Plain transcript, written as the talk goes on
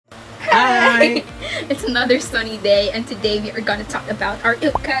Hi! It's another sunny day, and today we are gonna talk about our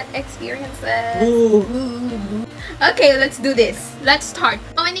UPCAT experiences. Ooh. Ooh. Okay, let's do this. Let's start.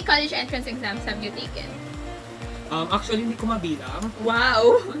 How many college entrance exams have you taken? Actually, hindi ko mabilang.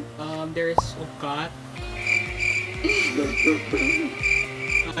 Wow! There's UPCAT.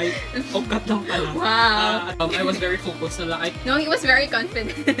 Ay, UPCAT lang pala. Wow! I was very focused na lang. No, he was very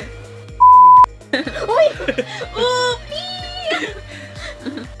confident. Uy! Upi!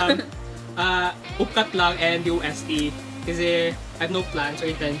 UPCAT lang and UST. Kasi I have no plans or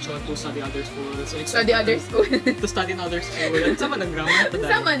intention to study other schools. So it's Study other school. to study in other school. Ano sama ng grammar?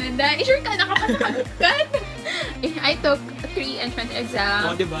 Sama na dahil. Sure ka nakapasa ka UPCAT? I took 3 entrance exams.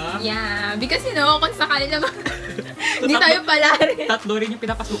 Oo, diba? Yeah, because you know, kung sakali naman, hindi tayo pala rin. Tatlo rin yung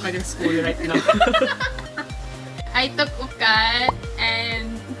pinapasukan yung school right now. I took UPCAT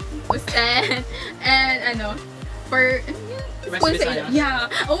and UST and for West Visayas. yeah.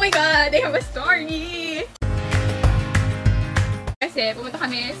 Oh my God, I have a story. Kasi pumunta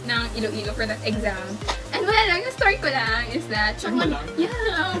kami ng Iloilo for that exam. And wala lang, yung story ko lang is that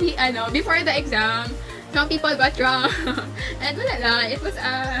before the exam, some people got drunk. And wala lang, it was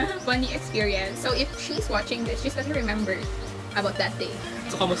a funny experience. So if she's watching this, she's gonna remember about that day.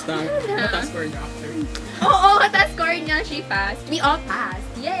 So, kamusta? Mataas score niya after? Oo, mataas score niya. She passed. We all passed.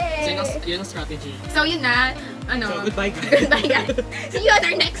 Yay! So, yun ang strategy. So, yun na. So, goodbye guys. Goodbye guys. See you on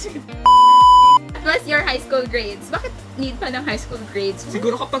our next video. What was your high school grades? Bakit need pa ng high school grades?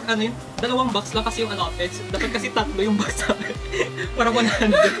 Siguro kapag yung 2 box lang kasi yung allotted. Dapat kasi 3 yung box sa akin. Para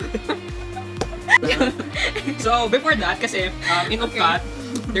 100. So, before that, kasi in UPCAT,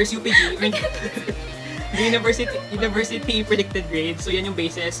 there's UPG. The university predicted grades. So, yan yung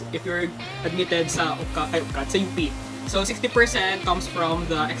basis if you're admitted sa UPCAT, sa UP. So, 60% comes from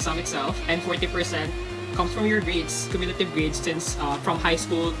the exam itself and 40% comes from your grades, cumulative grades since from high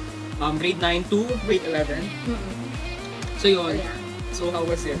school, grade 9 to grade 11. So, yun. So, how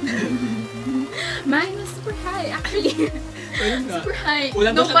was it? Mine was super high, actually. Super high.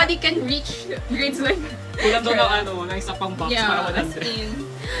 Nobody can reach grades like kulang daw ng isa pang box para 100.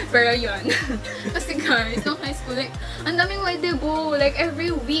 Pero yun. Kasi guys, nung high school, like, ang daming may debut. Like,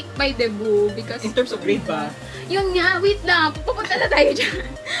 every week may debut. Because, in terms of grade ba? Yun nga, wait lang. Pupunta na tayo dyan.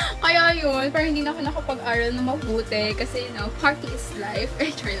 Kaya yun, parang hindi na ako nakapag-aral na mabuti. Kasi, party is life.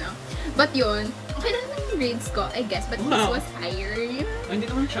 Try lang. But yun, okay na naman yung grades ko, I guess. But this was higher. Hindi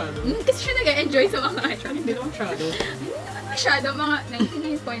naman masyado. Kasi siya nag-enjoy sa mga Hindi naman masyado. Hindi naman masyado, mga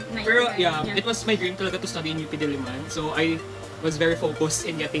 99.9. Pero yeah, it was my dream talaga to study in UP Diliman. So I was very focused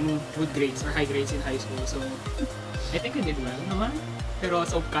in getting good grades or high grades in high school. So I think I did well naman. Pero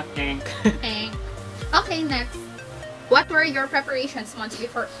sa UPCAT, tank. Okay, next. What were your preparations months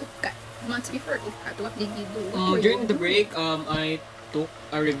before UPCAT? What did you do? During the break, I took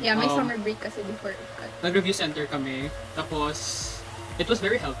a review. Yeah, may summer break kasi before UPCAT. Nag-review center kami. Tapos, it was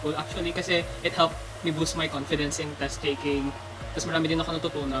very helpful actually kasi it helped me boost my confidence in test taking. Tapos marami din ako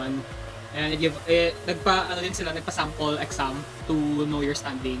natutunan. And nagpa-sample exam to know your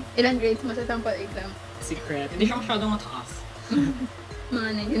standing. Ilan grades mo sa sample exam? Secret. Hindi siya masyadong mataas. Mga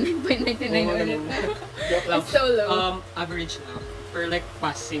 99.99 ulit. Joke lang. It's so low. Average lang. Or like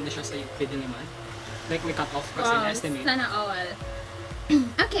passing na siya sa UP Diliman. Like may cut-off kasi na-estimate. Sana all.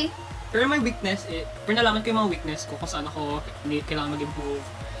 Okay. Pero may weakness, pero nalaman ko yung mga weakness ko kung saan ako kailangan mag-improve.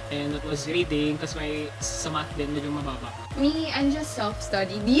 And that was reading, kasi may sa math din, medyo mababa. Me, I'm just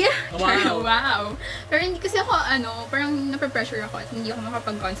self-studied. Yeah! Wow! Wow! Pero hindi kasi ako, parang nape-pressure ako at hindi ako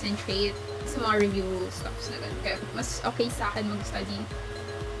makapag-concentrate sa mga review stuffs na ganun. Kaya mas okay sa akin mag-study.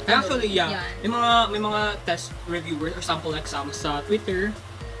 Actually, yeah. May mga test reviewers or sample exams sa Twitter.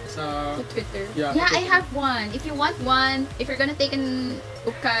 Sa Twitter. Yeah, I have one. If you want one, if you're gonna take an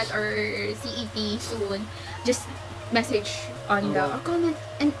UPCAT or CET soon, just message on the comment,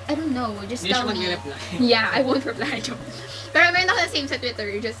 and I don't know, just tell me. Yeah, I won't reply. Pero meron ako na same sa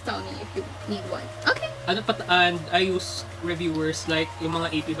Twitter, just tell me if you need one. Okay. And I use reviewers like yung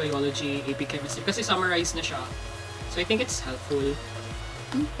mga AP Biology, AP Chemistry, kasi summarize na siya. So I think it's helpful.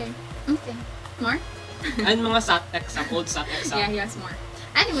 Okay. More? And mga SAT exam, old SAT exam. Yeah, yes, more.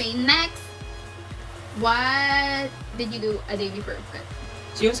 Anyway, next, what did you do a day before UPCAT?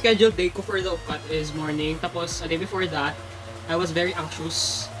 So yung scheduled day ko for the UPCAT is morning. Tapos a day before that, I was very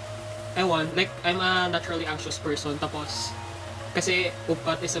anxious. I'm a naturally anxious person. Tapos, kasi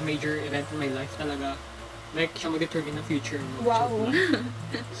UPCAT is a major event in my life talaga. Like, siya mag-determine ng future mo. Wow.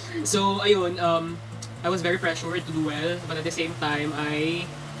 So, ayun, I was very pressured to do well. But at the same time, I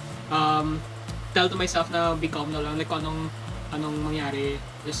tell to myself na be calm na lang. Like, anong mangyari,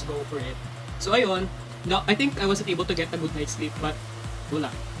 just go for it. So, ayun, I think I wasn't able to get a good night's sleep. But wala.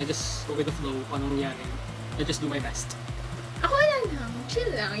 I just go with the flow kung anong nangyari. I just do my best. Ako lang. Chill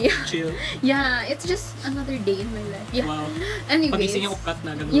lang. Yeah. Chill. Yeah, it's just another day in my life. Yeah. Wow. Anyways. Pagising yung UPCAT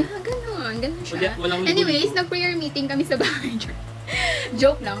na, ganun. Yeah, ganun siya. Walang Anyways, nag-prayer meeting kami sa bahay.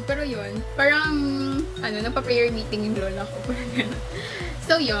 Joke lang, pero yun. Parang, nagpa-prayer meeting yung lola ko.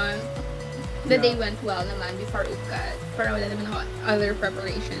 So yun, the day went well naman before UPCAT. Para wala naman ako other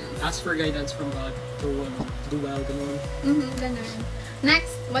preparations. Ask for guidance from God to do well, ganun. Ganun.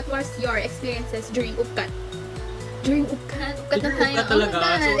 Next, what was your experiences during UPCAT? During UPCAT na tayo. Talaga. Oh my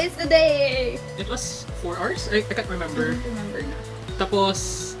God, it's the day! It was 4 hours? I can't remember. I don't remember na.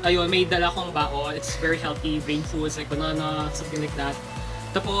 Tapos, ayun, may dala kong baon. It's very healthy, brain foods, like banana, something like that.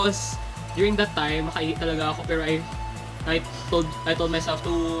 Tapos, during that time, makainit talaga ako, pero I told myself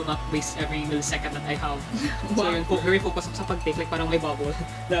to not waste every millisecond that I have. So, yun, very focused ako sa pag-take, like parang may bubble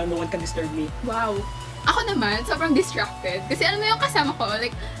na no one can disturb me. Wow. Ako naman, sobrang distracted. Kasi alam mo yung kasama ko, like,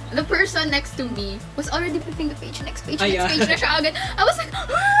 the person next to me was already flipping the page, next page na siya agad. I was like, I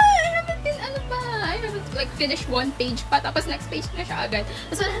haven't like finished one page pa, tapos next page na siya agad.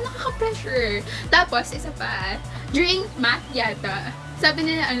 Tapos wala, nakaka-pressure. Tapos, isa pa, during math yata, sabi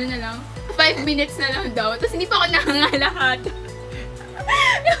nila, 5 minutes na lang daw. Tapos hindi pa ako nakangalahat.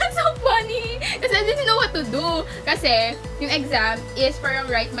 It was so funny. Kasi I didn't know what to do. Kasi, yung exam is parang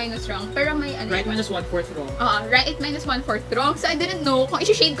right minus wrong. Pero may Right minus 1/4 wrong. Right minus 1/4 wrong. So I didn't know kung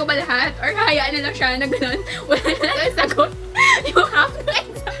isi-shade ko ba lahat or hayaan na lang siya na gano'n. Wala na lang sagot. Yung half ng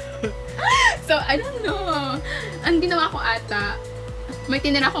exam. So, I don't know. Ang ginawa ko ata, may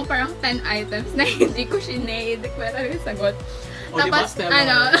tinira akong parang 10 items na hindi ko sinade. Wala yung sagot. Tapos,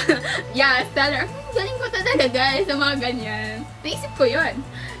 diba, stellar. Galing ko talaga, guys, sa mga ganyan. Naisip ko yun.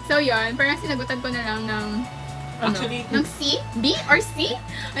 So, yun, parang sinagutan ko na lang ng, actually, ng C? B? Or C?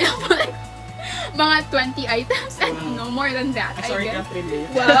 Ayun po, like, mga 20 items and no more than that, I sorry, guess. Catherine.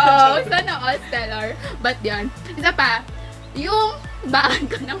 Wow, sana all stellar. But yun, isa pa, yung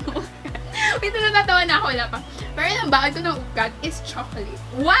baon ko ng UPCAT. Wait, natatawa na ako, wala pa. Pero yung baon ko ng UPCAT is chocolate.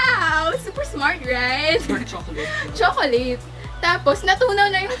 Wow! Super smart, right? Smart chocolate. Chocolate. Tapos, natunaw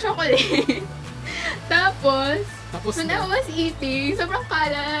na yung chocolate. Tapos when I was eating, sobrang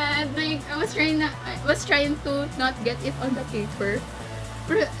kalat. Like, I was trying to not get it on the paper.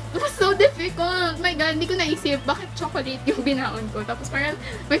 Pero, it was so difficult. My God, hindi ko naisip bakit chocolate yung binaon ko. Tapos parang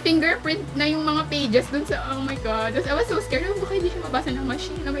may fingerprint na yung mga pages dun sa, oh my God. Tapos I was so scared. Baka hindi siya mabasa ng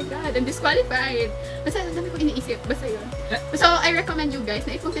machine. Oh my God, I'm disqualified. Basta, ang dami ko iniisip. Basta yun. So, I recommend you guys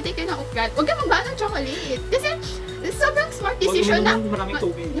na if magtitake kayo ng UPCAT, huwag kayo magbaon ng chocolate. Kasi, sobrang smart decision na. Maraming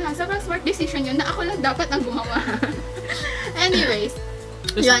tubig. Yeah, sobrang smart decision yun na ako lang dapat ang gumawa. Anyways,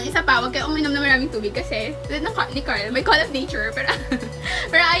 yun, isa pa, huwag kayo uminom na maraming tubig kasi ni Carl, may call of nature, pero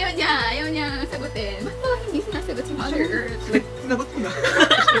ayaw niya sagutin. Ba't ba hindi sinasagot si Mother Earth? Like, sinagot ko na.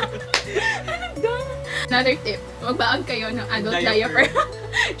 Another tip, magbaon kayo ng adult diaper.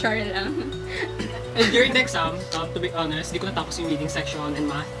 Char lang. And during the exam, to be honest, di ko natapos yung reading section and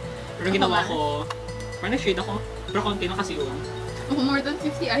math. Pero ginawa ko, parang nag-shade ako, pero konti na kasi yun. More than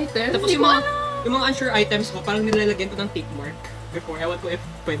 50 items. Tapos yung mga unsure items ko, parang nilalagyan ko ng tick mark before. Ewan ko if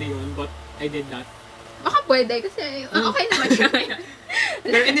pwede yun, but I did that. Baka pwede kasi okay naman siya ngayon.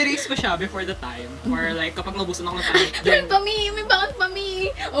 Pero in-erase ko siya before the time. Or like, kapag nabusan ako ng time. May baon pa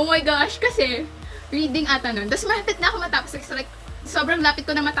mi. Oh my gosh, kasi reading ata nun. Tapos malapit na ako matapos. Like, sobrang lapit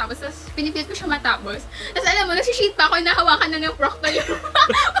ko na matapos. Tapos pinipilit ko siya matapos. Tapos alam mo, nagsisheet pa ako, nahawakan na ng proctor yung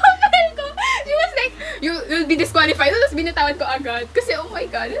papel ko. She was like, you'll be disqualified. Tapos binitawan ko agad. Kasi oh my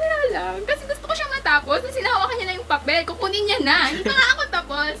God, wala lang. Kasi gusto ko siya matapos. Tapos sinahawakan niya na yung papel. Kukunin niya na. Hindi pa nga ako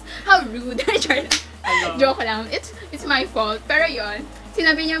tapos. How rude. Joke lang. It's my fault. Pero yon,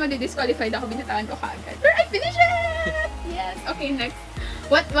 sinabi niya madi-disqualified ako. Binitawan ko kaagad. Pero I finished it! Yes. Okay, next.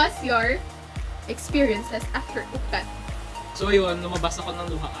 What was your experiences after UPCAT? So yun, lumabas ako ng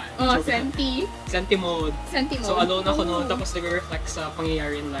luhaan. Oh, so, Senti mode. So alone ako noon, tapos nag-reflect sa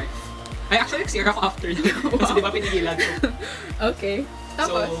pangyayari in life. Ay, actually, nag-CR ako after na. Kasi di ba pinigilan ko. Okay.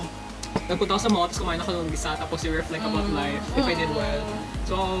 Tapos? So, nagpunta ako sa mall, tapos kumain ako ng gisa, tapos i-reflect about life, if I did well.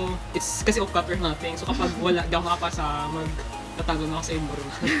 So, it's kasi UPCAT or nothing. So kapag wala, di ako makapasa, magtatago na ako sa imuro.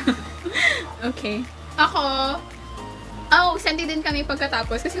 Okay. Ako, senti din kami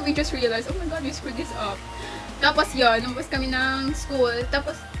pagkatapos kasi we just realized, oh my God, we screwed this up. Tapos yun, lumabas kami ng school.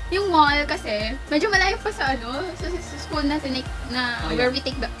 Tapos, yung mall kasi, medyo malayo pa sa sa school natin where we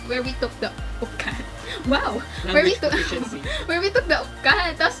took the UPCAT. Wow! Where we took the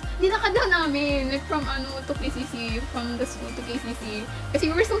UPCAT. Tapos, dinakadaw namin, like from to KCC, from the school to KCC. Kasi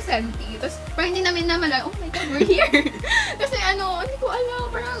we were so senti. Tapos, parang hindi namin namala, oh my God, we're here! Kasi hindi ko alam,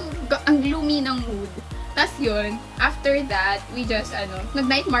 parang ang gloomy ng mood. Tapos yun, after that, we just,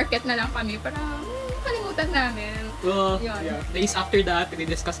 nag-night market na lang kami para kalimutan namin. Well, yeah. Days after that,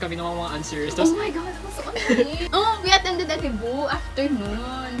 discuss kami ng mga answers. Oh my God, ako so annoying. We attended a debut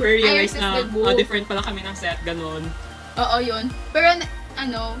afternoon. We realized na different pala kami ng set, ganun. Oo, yun. Pero,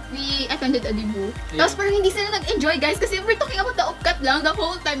 we attended a debut. Yeah. Tapos parang hindi sila nag-enjoy, guys, kasi we're talking about the UPCAT lang the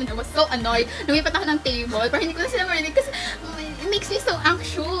whole time, and I was so annoyed. Lumipat ako ng table, parang hindi ko na sila marinig kasi it makes me so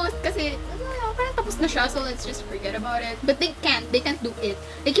anxious. Kasi, parang tapos na siya, so let's just forget about it. But they can't do it.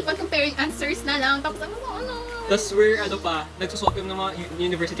 They keep on comparing answers na lang, tapos Tapos we're, nagsusolve yung mga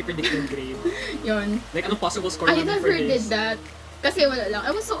university predicted grade. Yun. Like, anong possible score I namin for never this? did that. Kasi wala lang.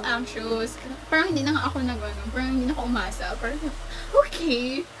 I was so anxious. Parang hindi na nga ako parang hindi na ako umasa. Parang,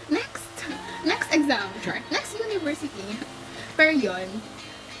 okay, next exam. Next university. Pero yun,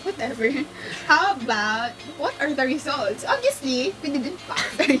 whatever. How about, what are the results? Obviously, we didn't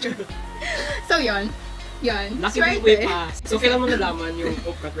pass. So yun. Lucky we passed. So, kailan mo nalaman yung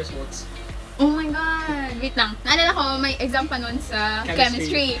UPCAT results? Oh my God! Wait lang. Naalala ko, may exam pa nun sa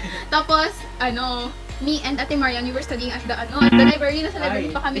chemistry. Tapos, me and Ate Marian, we were studying at the library. Nasa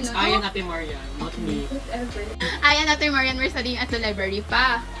library pa kami nun. It's I and Ate Marian, not me. Whatever. I and Ate Marian were studying at the library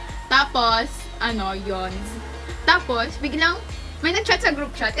pa. Tapos, yun. Tapos, biglang, may nag-chat sa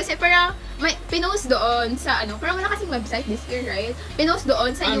group chat. Kasi parang, may pinost doon sa, parang wala kasing website this year, right? Pinost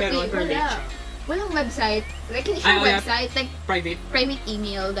doon sa UP. Meron, per late siya. Walang website. Like, hindi siya website. Like, private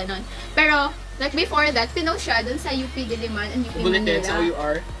email, ganon. Pero, like, before that, pinost siya dun sa UP Diliman and UP Manila. Bulletin sa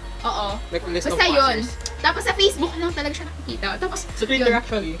OUR? Oo. Like, list of basta yun. passers. Tapos, sa Facebook lang talaga siya nakikita. Tapos, sa Twitter, yun.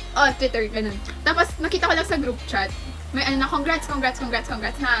 Actually? Twitter, ganon. Tapos, nakita ko lang sa group chat. May congrats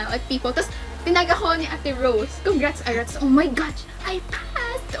na, like, people. Tapos, tinag ako ni Ate Rose. Congrats. Oh my gosh, I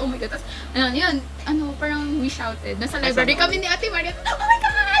passed! Oh my God. Tapos, yun, parang we shouted. Nasa library kami ni Ate Maria. Oh my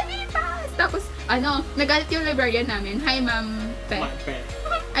God, we passed! Tapos, nagalit yung librarian namin. Hi, Ma'am Pe.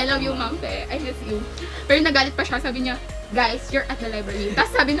 I love you, Ma'am Pe. I miss you. Pero nagalit pa siya. Sabi niya, guys, you're at the library.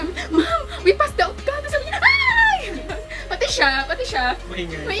 Tapos sabi namin, Ma'am, we passed the UPCAT. Tapos sabi niya, ay! Pati siya.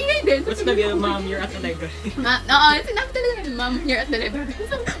 Maingay din. What's the deal, Ma'am? You're at the library. Sinabi talaga namin, Ma'am, you're at the library.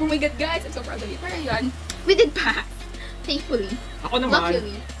 Oh my God, guys, I'm so proud of you. Pero yun, we did pass. Thankfully. Ako naman.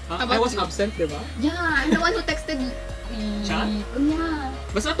 Luckily. I was absent, di ba? Yeah, I'm the one who texted me. Chat? Yeah.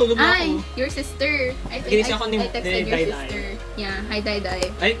 Basta tulog na ako. Your sister. I ako ni texted your sister. Yeah, hi Dai.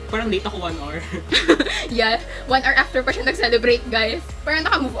 Ay, parang late ako 1 hour. Yeah, 1 hour after pa siya nag-celebrate, guys. Parang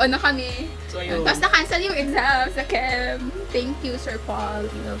naka-move on na kami. So, yun. Tapos na-cancel yung exam sa chem. Thank you, Sir Paul.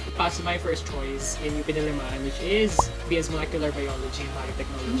 Passed my first choice in UP Diliman, which is BS Molecular Biology and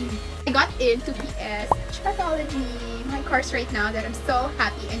Biotechnology. I got into BS Pathology, my course right now that I'm so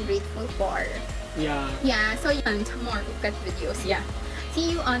happy and grateful for. Yeah, so yun, more UPCAT videos, yeah.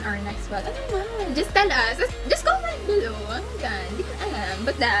 See you on our next vlog. Just tell us. Just comment below. Hindi ko alam.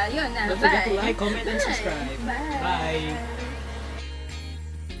 But yun na. Don't forget to like, comment, and subscribe. Bye.